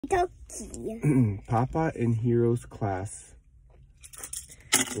Papa and Hero's class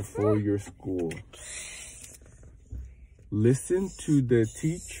before your school. Listen to the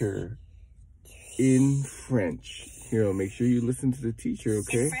teacher in French. Hero, make sure you listen to the teacher,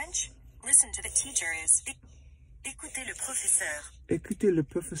 okay? In French, listen to the teacher is écoutez le professeur. Écoutez le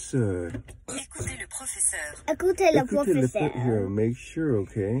professeur. Écoutez le professeur. Écoutez le professeur. Hero, make sure,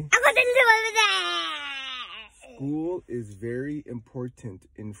 okay? Écoutez le professeur. School is very important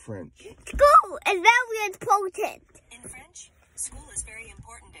in French. School is very important. In French, school is very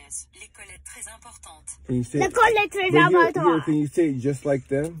important is l'école est très importante. Can you say L'école est très importante. Can you say it just like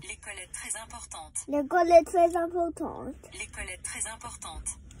them? L'école est très importante. L'école est très importante. L'école est très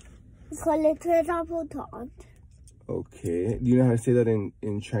importante. L'école est très importante. Okay. Do you know how to say that in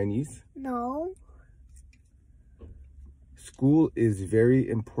Chinese? No. School is very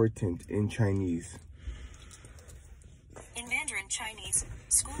important in Chinese. In Mandarin Chinese,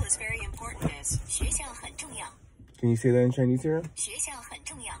 school is very important is 学校很重要. Can you say that in Chinese, Sarah? 学校很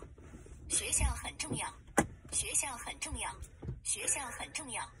重要. 学校很重要. 学校很重要. 学校很重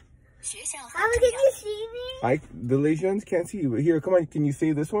要. 学校很重要. Mama, can you see me? The Lasians can't see you, but here, come on. Can you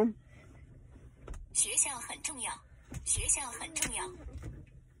say this one? 学校很重要. 学校很重要.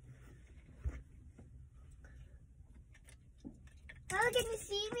 Mama, can you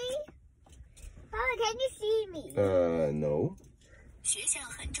see me? Mama, can you see me? No. 学校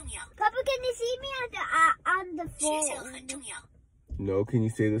很重要. Papa, can you see me on the 学校 phone? 很重要. No, can you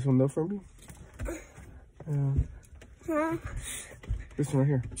say this one though for me? Huh? This one right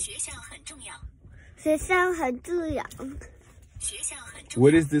here. 学校很重要. 学校很重要. 学校很重要.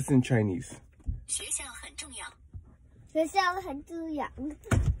 What is this in Chinese? 学校很重要. 学校很重要.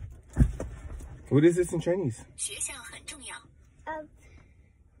 What is this in Chinese? 学校很重要.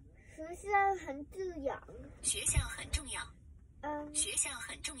 学校很重要. 学校很重要. 学校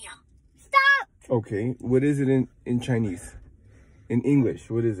很重要. Stop! Okay. What is it in Chinese? In English,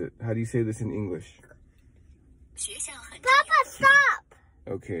 what is it? How do you say this in English? 学校很重要. Papa, stop!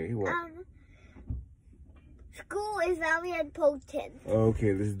 Okay. What? School is very important.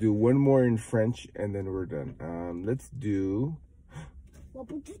 Okay, let's do one more in French and then we're done. Let's do... 我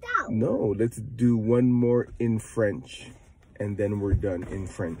不知道. No, let's do one more in French and then we're done in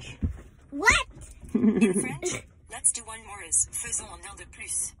French. What? In French, let's do one more is faisons un de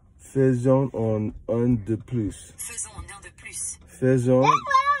plus. Faisons un de plus. Faisons un de plus. Faisons Look.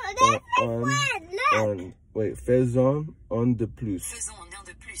 faisons un de plus. Faisons un de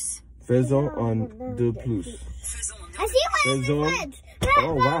plus. Faisons un de plus. Faisons I un see one in Faisons... French. Look,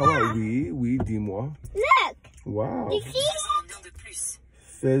 Oh, wow, Mama. oui, dis-moi. Look. Wow. You see? un de plus.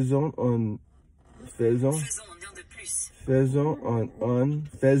 Faisons un Faisons un de plus. Faisons un de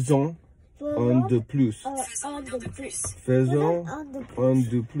plus. Faisons un de plus. Faisons un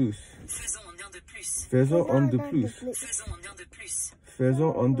de plus. Faisons un de plus. Faisons un de plus. Faisons un de plus.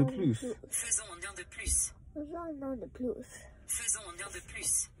 Faisons un de plus. Faisons un de plus. Faisons un de plus. Faisons un de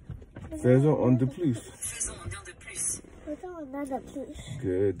plus. Faisons un de plus. Faisons un de plus. Faisons un de plus.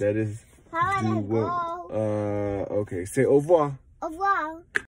 Good. That is How do do I well. go? Okay. Say au revoir. Au revoir.